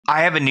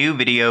I have a new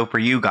video for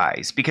you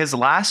guys because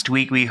last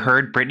week we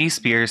heard Britney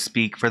Spears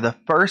speak for the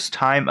first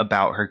time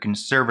about her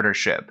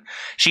conservatorship.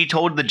 She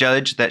told the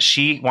judge that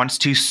she wants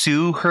to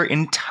sue her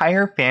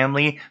entire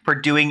family for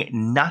doing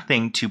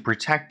nothing to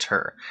protect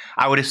her.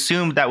 I would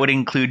assume that would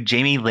include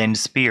Lynn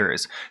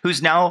Spears,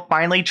 who's now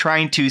finally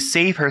trying to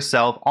save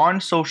herself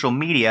on social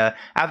media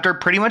after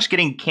pretty much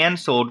getting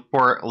canceled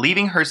for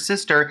leaving her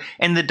sister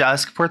in the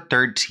dust for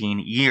 13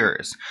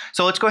 years.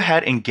 So let's go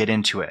ahead and get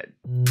into it.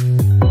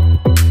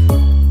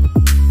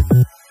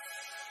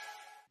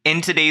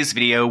 In today's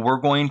video, we're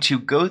going to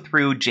go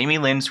through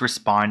Lynn's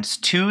response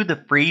to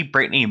the Free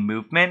Britney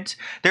movement.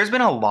 There's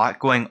been a lot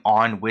going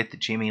on with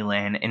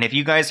Lynn, and if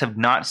you guys have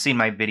not seen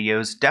my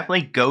videos,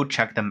 definitely go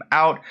check them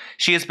out.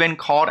 She has been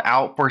called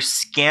out for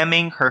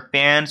scamming her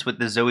fans with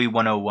the Zoe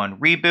 101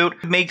 reboot.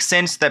 It makes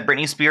sense that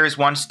Britney Spears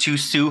wants to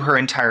sue her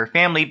entire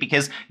family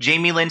because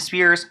Lynn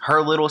Spears,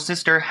 her little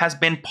sister, has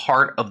been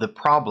part of the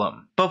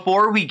problem.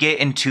 Before we get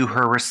into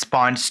her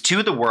response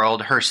to the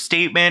world, her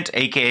statement,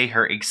 aka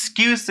her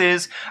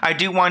excuses, I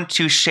do want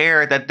to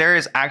share that there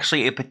is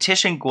actually a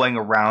petition going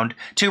around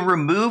to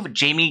remove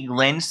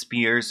Lynn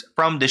Spears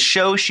from the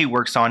show she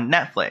works on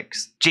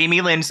Netflix.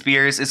 Lynn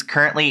Spears is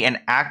currently an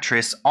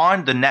actress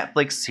on the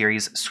Netflix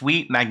series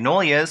Sweet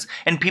Magnolias,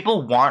 and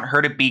people want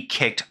her to be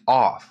kicked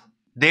off.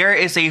 There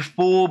is a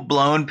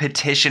full-blown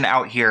petition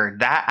out here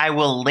that I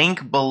will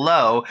link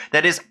below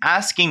that is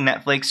asking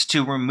Netflix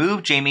to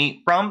remove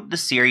Jamie from the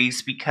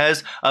series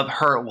because of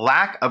her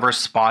lack of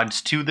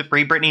response to the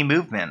Free Britney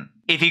movement.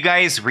 If you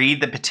guys read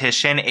the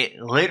petition,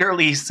 it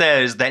literally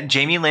says that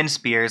Lynn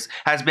Spears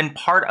has been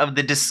part of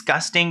the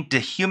disgusting,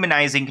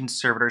 dehumanizing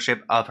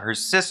conservatorship of her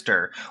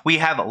sister. We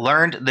have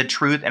learned the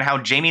truth and how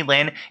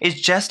Lynn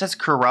is just as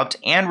corrupt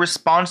and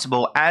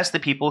responsible as the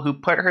people who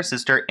put her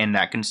sister in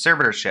that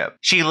conservatorship.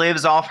 She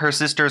lives off her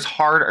sister's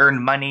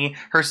hard-earned money.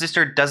 Her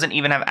sister doesn't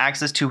even have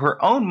access to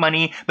her own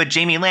money, but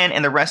Lynn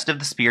and the rest of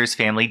the Spears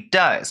family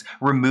does.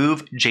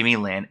 Remove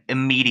Lynn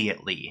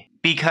immediately.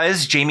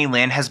 Because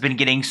Lynn has been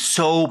getting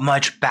so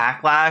much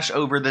backlash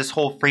over this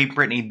whole Free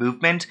Britney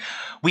movement,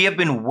 we have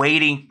been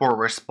waiting for a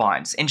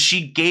response, and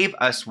she gave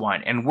us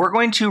one, and we're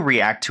going to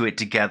react to it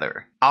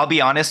together. I'll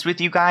be honest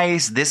with you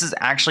guys, this is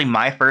actually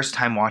my first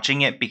time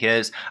watching it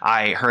because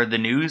I heard the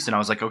news and I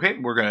was like, okay,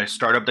 we're going to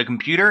start up the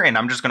computer and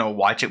I'm just going to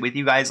watch it with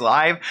you guys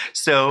live.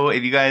 So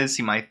if you guys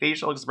see my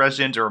facial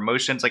expressions or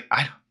emotions, like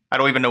I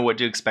don't even know what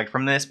to expect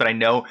from this, but I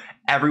know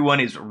everyone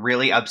is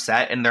really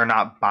upset and they're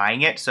not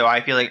buying it. So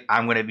I feel like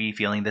I'm going to be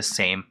feeling the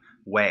same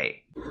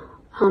way.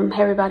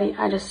 Hey everybody,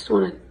 I just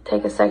want to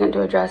take a second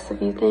to address a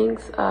few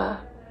things.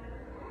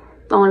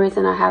 The only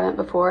reason I haven't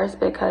before is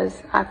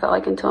because I felt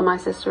like until my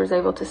sister was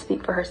able to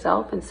speak for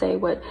herself and say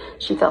what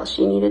she felt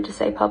she needed to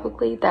say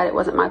publicly, that it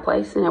wasn't my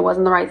place and it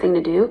wasn't the right thing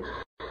to do.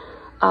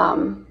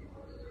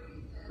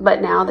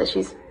 But now that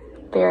she's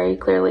very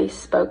clearly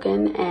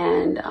spoken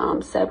and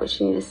said what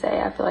she needed to say,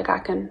 I feel like I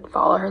can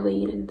follow her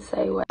lead and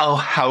say what. Oh,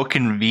 how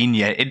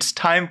convenient. It's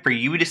time for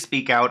you to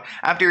speak out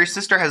after your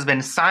sister has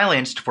been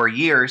silenced for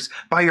years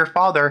by your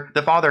father,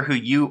 the father who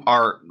you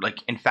are like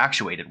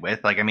infatuated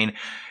with. Like, I mean,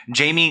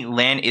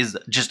 Lynn is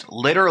just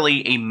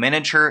literally a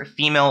miniature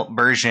female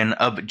version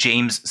of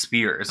James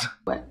Spears.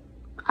 What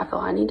I feel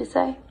I need to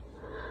say.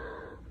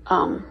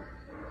 I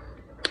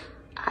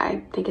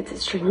think it's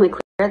extremely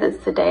clear that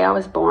since the day I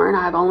was born,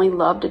 I've only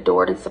loved,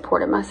 adored, and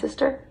supported my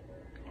sister.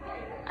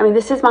 I mean,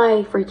 this is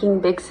my freaking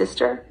big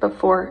sister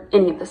before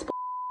any of this.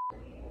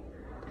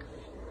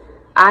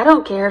 I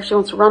don't care if she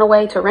wants to run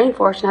away to a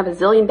rainforest and have a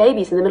zillion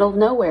babies in the middle of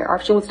nowhere, or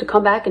if she wants to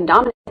come back and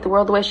dominate the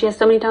world the way she has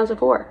so many times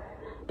before.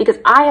 Because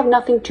I have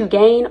nothing to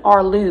gain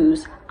or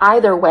lose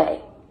either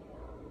way.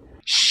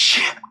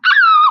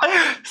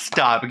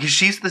 Stop, because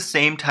she's the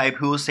same type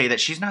who will say that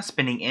she's not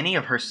spending any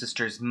of her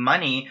sister's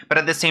money, but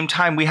at the same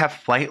time we have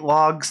flight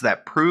logs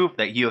that prove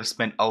that you have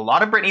spent a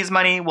lot of Britney's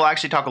money. We'll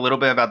actually talk a little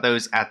bit about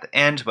those at the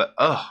end, but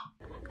ugh.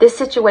 This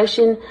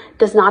situation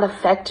does not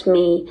affect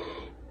me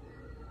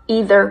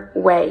either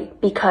way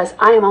because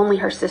I am only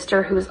her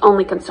sister who is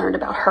only concerned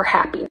about her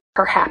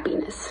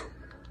happiness.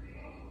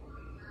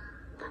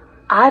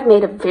 I've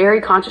made a very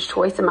conscious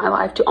choice in my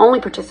life to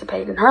only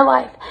participate in her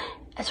life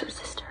as her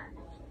sister,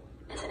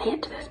 as an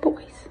aunt to those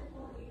boys.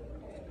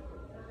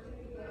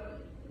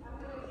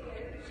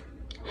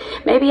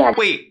 Maybe I...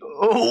 Wait.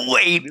 Hold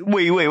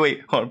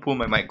on, pull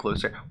my mic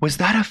closer. Was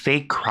that a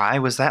fake cry?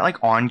 Was that like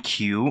on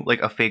cue?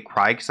 Like a fake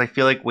cry? Because I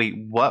feel like, wait,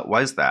 what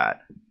was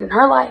that? In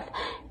her life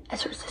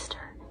as her sister,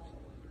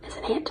 as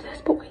an aunt to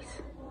those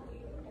boys.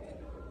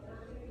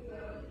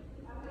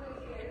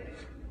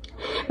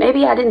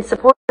 Maybe I didn't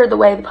support her the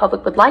way the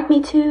public would like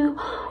me to,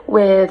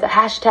 with a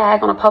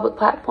hashtag on a public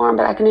platform,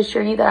 but I can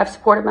assure you that I've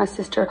supported my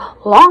sister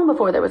long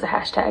before there was a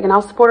hashtag, and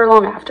I'll support her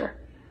long after.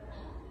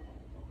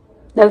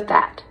 Note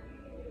that.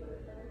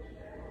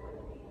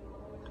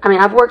 I mean,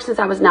 I've worked since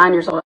I was 9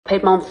 years old. I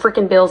paid my own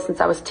freaking bills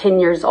since I was 10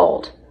 years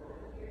old.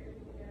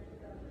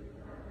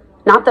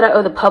 Not that I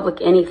owe the public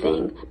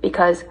anything,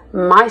 because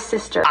my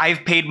sister...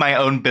 I've paid my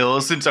own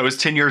bills since I was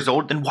 10 years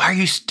old. Then why are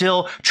you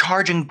still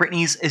charging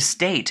Britney's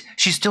estate?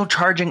 She's still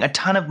charging a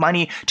ton of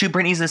money to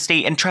Britney's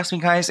estate. And trust me,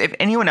 guys, if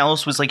anyone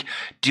else was like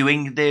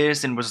doing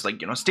this and was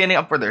like, you know, standing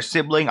up for their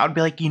sibling, I'd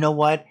be like, you know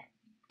what?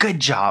 Good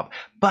job.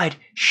 But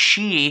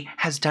she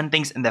has done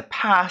things in the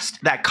past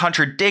that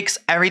contradicts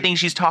everything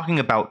she's talking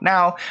about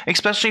now,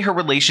 especially her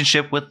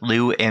relationship with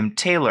Lou M.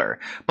 Taylor.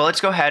 But let's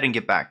go ahead and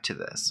get back to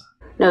this.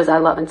 Knows I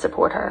love and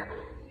support her.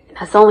 And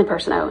that's the only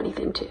person I owe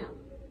anything to.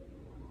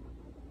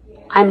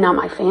 I'm not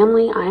my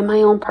family. I am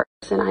my own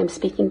person. I'm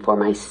speaking for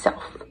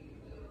myself.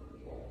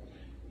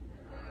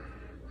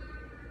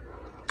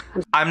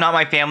 I'm not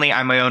my family.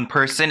 I'm my own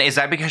person. Is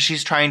that because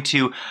she's trying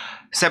to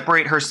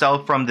separate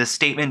herself from the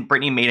statement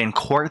Britney made in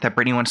court that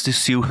Britney wants to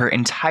sue her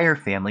entire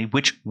family,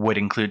 which would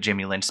include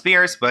Jamie Lynn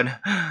Spears, but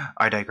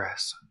I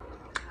digress.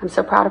 I'm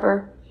so proud of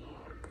her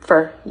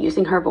for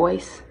using her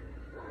voice.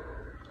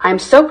 I'm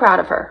so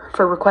proud of her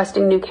for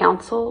requesting new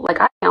counsel, like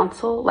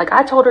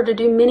I told her to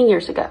do many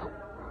years ago.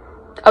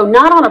 Oh,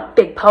 not on a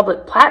big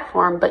public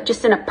platform, but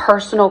just in a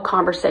personal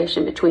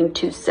conversation between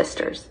two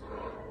sisters.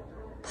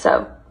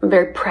 So I'm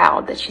very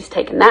proud that she's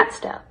taken that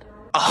step.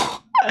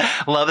 Oh,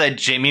 love that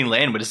Jamie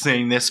Lynn was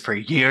saying this for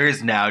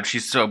years now.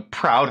 She's so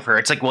proud of her.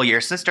 It's like, well, your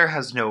sister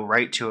has no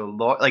right to a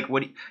lawyer. Like,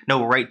 what?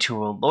 No right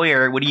to a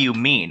lawyer? What do you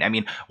mean? I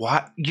mean,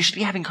 what? You should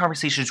be having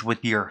conversations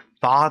with your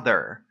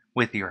father.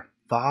 With your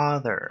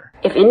father.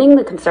 If ending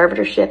the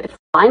conservatorship, if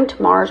flying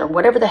to Mars, or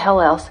whatever the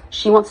hell else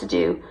she wants to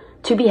do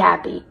to be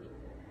happy,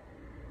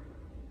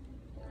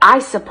 I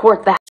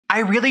support that.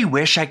 I really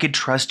wish I could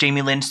trust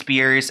Jamie Lynn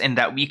Spears and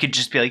that we could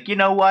just be like, you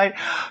know what?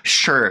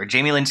 Sure,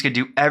 Jamie Lynn's gonna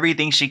do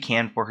everything she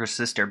can for her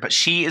sister, but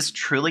she is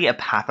truly a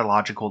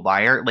pathological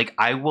liar. Like,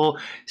 I'll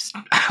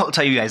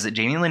tell you guys that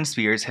Jamie Lynn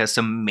Spears has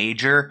some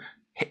major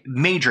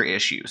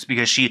issues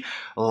because she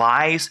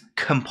lies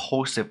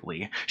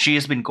compulsively. She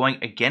has been going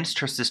against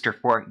her sister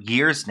for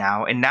years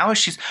now, and now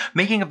she's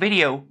making a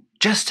video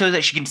just so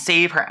that she can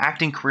save her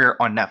acting career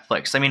on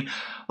Netflix. I mean,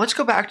 let's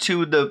go back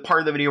to the part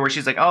of the video where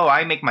she's like, oh,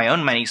 I make my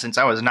own money since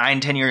I was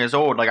 9-10 years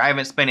old. Like, I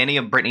haven't spent any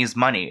of Britney's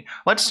money.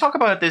 Let's talk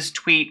about this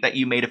tweet that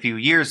you made a few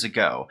years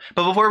ago.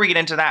 But before we get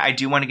into that, I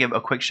do want to give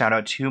a quick shout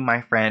out to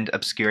my friend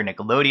Obscure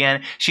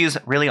Nickelodeon. She is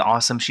really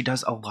awesome. She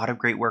does a lot of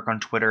great work on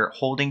Twitter,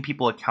 holding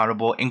people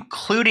accountable,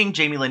 including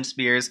Jamie Lynn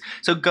Spears.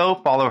 So go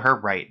follow her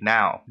right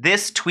now.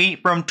 This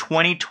tweet from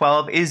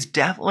 2012 is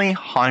definitely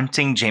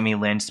haunting Jamie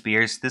Lynn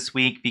Spears this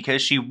week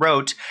because she wrote,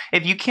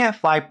 if you can't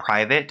fly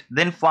private,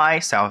 then fly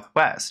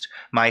Southwest.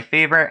 My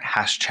favorite,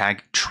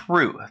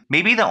 #truth.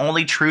 Maybe the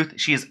only truth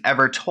she has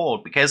ever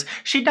told, because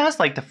she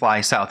does like to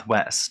fly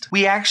Southwest.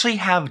 We actually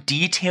have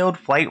detailed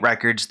flight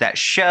records that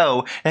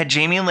show that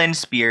Jamie Lynn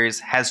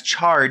Spears has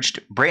charged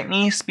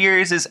Britney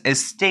Spears'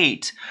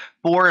 estate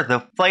for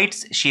the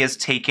flights she has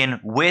taken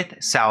with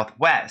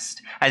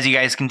Southwest. As you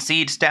guys can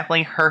see, it's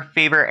definitely her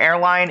favorite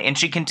airline, and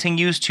she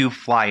continues to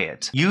fly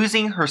it,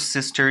 using her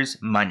sister's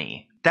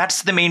money.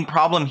 That's the main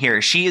problem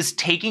here. She is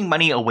taking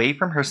money away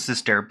from her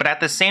sister, but at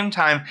the same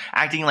time,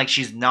 acting like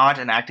she's not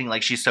and acting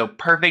like she's so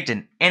perfect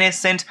and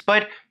innocent.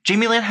 But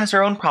Jamie Lynn has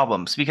her own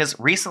problems, because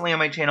recently on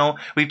my channel,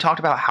 we've talked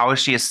about how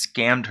she has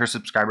scammed her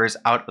subscribers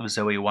out of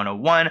Zoe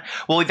 101.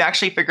 Well, we've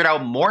actually figured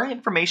out more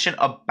information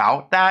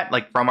about that,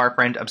 like from our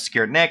friend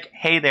Obscure Nick.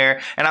 Hey there.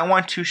 And I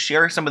want to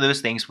share some of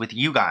those things with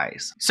you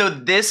guys. So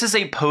this is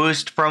a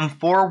post from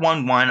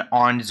 411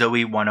 on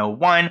Zoe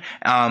 101.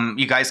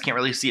 You guys can't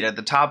really see it at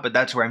the top, but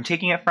that's where I'm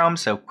taking it from,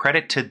 so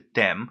credit to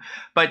them.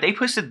 But they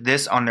posted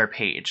this on their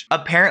page.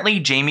 Apparently,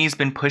 Jamie's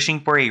been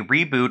pushing for a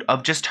reboot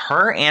of just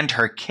her and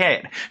her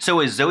kid. So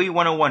a Zoe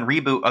 101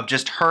 reboot of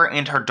just her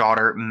and her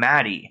daughter,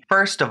 Maddie.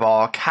 First of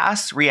all,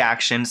 cast's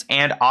reactions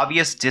and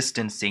obvious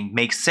distancing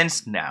make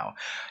sense now.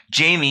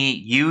 Jamie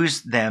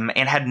used them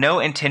and had no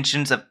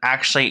intentions of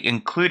actually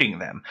including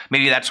them.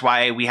 Maybe that's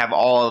why we have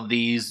all of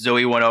these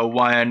Zoe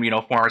 101,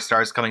 former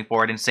stars coming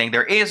forward and saying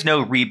there is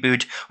no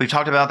reboot. We've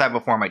talked about that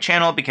before on my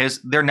channel because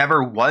there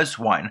never was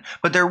one.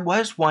 But there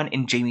was one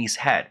in Jamie's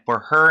head for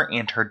her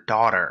and her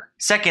daughter.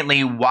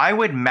 Secondly, why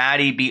would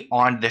Maddie be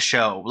on the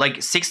show? Like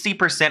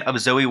 60% of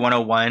Zoe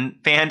 101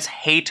 fans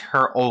hate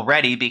her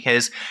already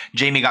because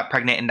Jamie got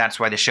pregnant and that's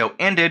why the show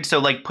ended. So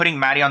like putting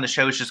Maddie on the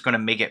show is just going to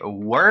make it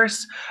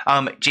worse.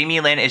 Jamie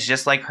Lynn is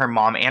just like her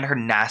mom and her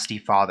nasty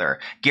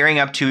father, gearing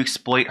up to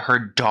exploit her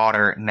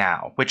daughter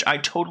now, which I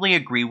totally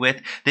agree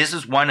with. This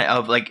is one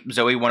of like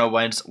Zoe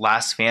 101's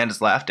last fans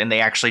left, and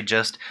they actually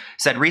just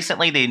said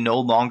recently they no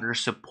longer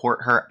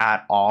support her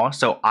at all.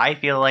 So I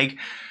feel like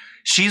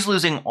she's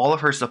losing all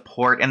of her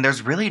support, and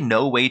there's really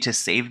no way to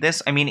save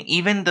this. I mean,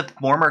 even the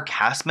former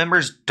cast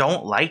members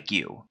don't like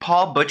you.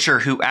 Paul Butcher,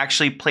 who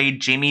actually played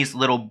Jamie's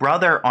little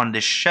brother on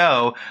the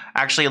show,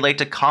 actually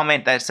liked a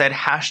comment that said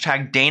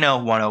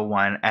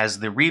 #Dana101 as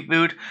the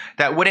reboot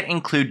that wouldn't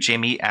include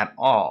Jamie at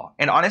all.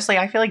 And honestly,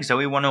 I feel like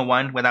Zoe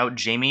 101 without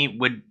Jamie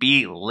would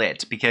be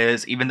lit,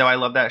 because even though I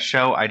love that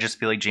show, I just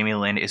feel like Jamie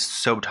Lynn is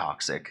so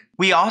toxic.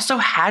 We also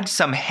had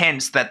some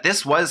hints that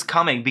this was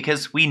coming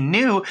because we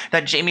knew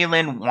that Jamie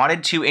Lynn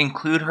wanted to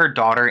include her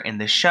daughter in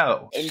the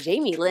show. And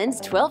Jamie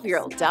Lynn's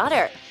 12-year-old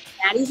daughter.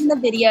 Maddie's in the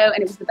video, and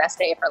it was the best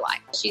day of her life.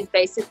 She's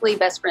basically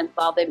best friends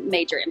with all the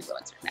major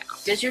influencers now.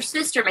 Does your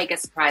sister make a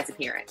surprise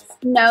appearance?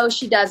 No,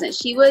 she doesn't.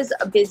 She was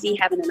busy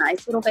having a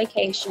nice little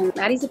vacation.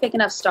 Maddie's a big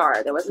enough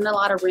star. There wasn't a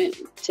lot of room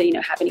to,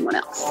 have anyone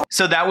else.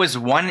 So that was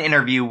one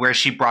interview where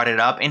she brought it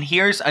up, and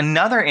here's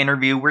another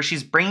interview where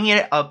she's bringing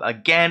it up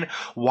again.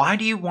 Why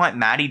do you want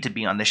Maddie to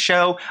be on the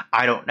show?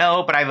 I don't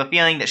know, but I have a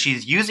feeling that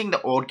she's using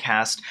the old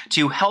cast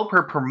to help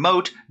her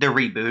promote the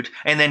reboot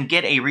and then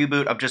get a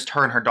reboot of just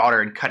her and her daughter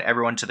and cut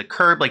everyone to the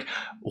curb. Like,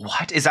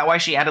 what? Is that why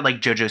she added like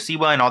JoJo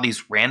Siwa and all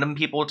these random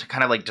people to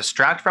kind of like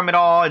distract from it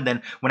all? And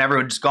then when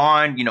everyone's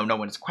gone, no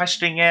one's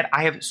questioning it.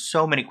 I have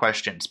so many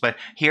questions, but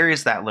here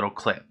is that little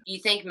clip. You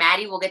think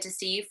Maddie will get to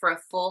see you for a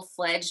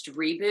full-fledged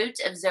reboot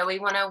of Zoe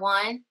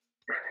 101?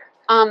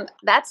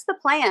 That's the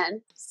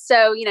plan.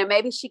 So,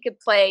 maybe she could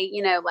play,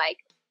 like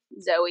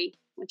Zoe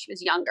when she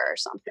was younger or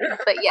something.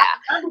 But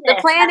yeah, the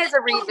plan is a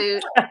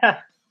reboot.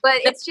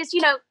 But it's just,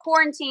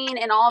 quarantine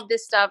and all of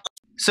this stuff.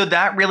 So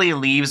that really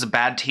leaves a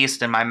bad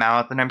taste in my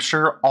mouth, and I'm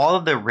sure all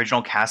of the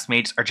original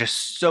castmates are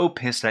just so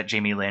pissed at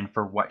Jamie Lynn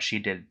for what she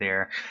did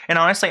there. And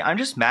honestly, I'm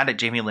just mad at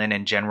Jamie Lynn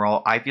in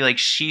general. I feel like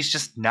she's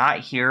just not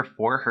here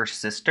for her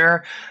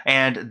sister,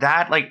 and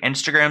that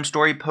Instagram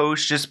story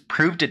post just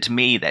proved it to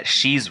me that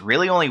she's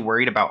really only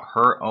worried about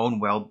her own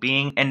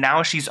well-being, and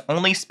now she's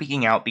only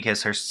speaking out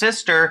because her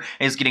sister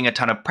is getting a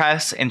ton of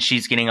press and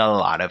she's getting a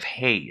lot of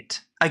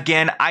hate.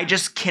 Again, I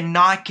just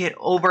cannot get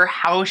over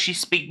how she's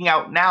speaking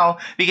out now,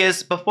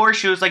 because before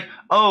she was like,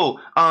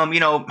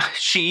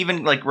 she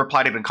even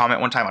replied in a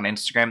comment one time on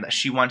Instagram that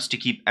she wants to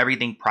keep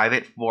everything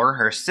private for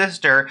her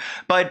sister,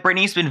 but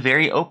Britney's been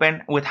very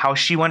open with how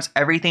she wants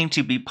everything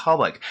to be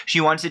public.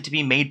 She wants it to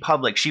be made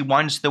public. She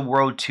wants the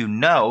world to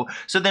know.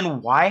 So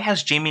then why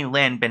has Jamie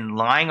Lynn been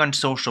lying on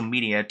social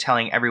media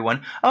telling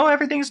everyone, oh,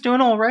 everything's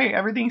doing all right,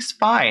 everything's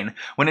fine,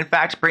 when in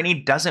fact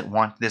Britney doesn't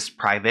want this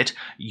private?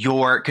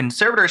 Your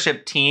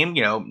conservatorship team,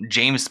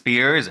 James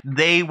Spears,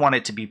 they want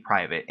it to be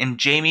private, and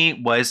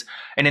Jamie was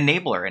an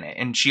enabler in it,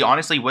 and she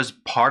honestly was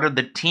part of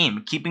the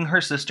team keeping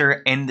her sister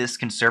in this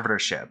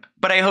conservatorship.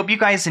 But I hope you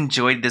guys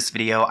enjoyed this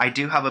video. I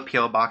do have a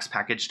P.O. Box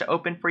package to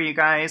open for you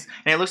guys,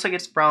 and it looks like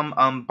it's from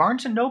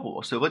Barnes &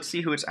 Noble, so let's see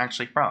who it's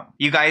actually from.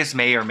 You guys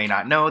may or may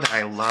not know that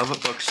I love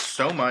books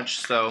so much,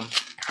 so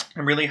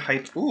I'm really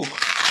hyped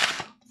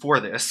for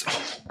this.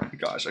 Oh my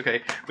gosh,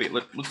 okay, wait,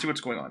 let's see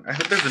what's going on. I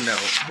hope there's a note.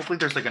 Hopefully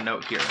there's a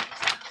note here.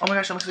 Oh my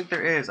gosh, it looks like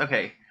there is.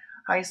 Okay.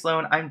 Hi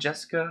Sloan, I'm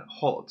Jessica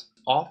Holt,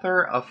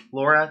 author of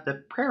Flora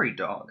the Prairie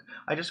Dog.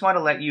 I just want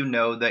to let you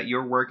know that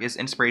your work is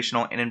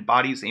inspirational and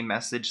embodies a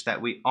message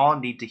that we all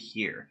need to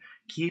hear.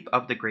 Keep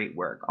up the great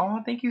work.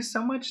 Oh, thank you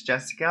so much,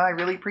 Jessica. I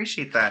really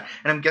appreciate that.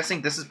 And I'm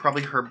guessing this is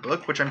probably her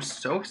book, which I'm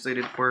so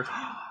excited for.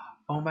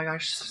 Oh my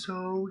gosh,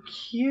 so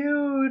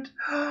cute.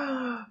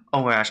 Oh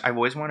my gosh, I've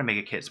always wanted to make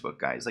a kids book,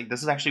 guys.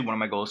 This is actually one of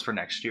my goals for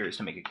next year, is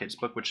to make a kids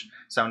book, which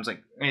sounds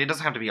like, it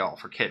doesn't have to be all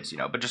for kids,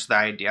 but just the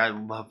idea. I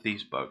love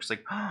these books.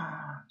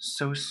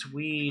 So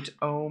sweet.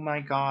 Oh my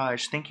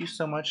gosh. Thank you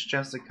so much,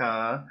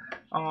 Jessica.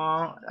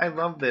 Aw, I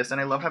love this,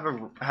 and I love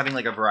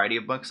having a variety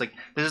of books.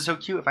 This is so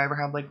cute if I ever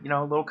have a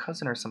little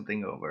cousin or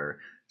something over.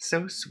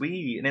 So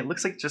sweet, and it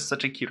looks like just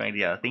such a cute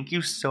idea. Thank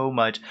you so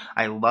much.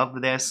 I love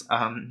this.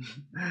 I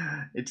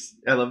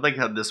love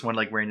how this one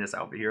wearing this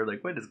outfit here.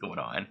 What is going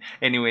on?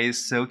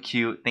 Anyways, so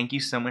cute. Thank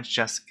you so much,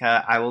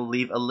 Jessica. I will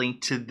leave a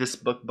link to this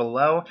book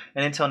below.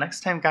 And until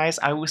next time, guys,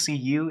 I will see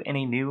you in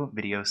a new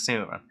video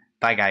soon.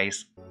 Bye,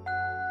 guys.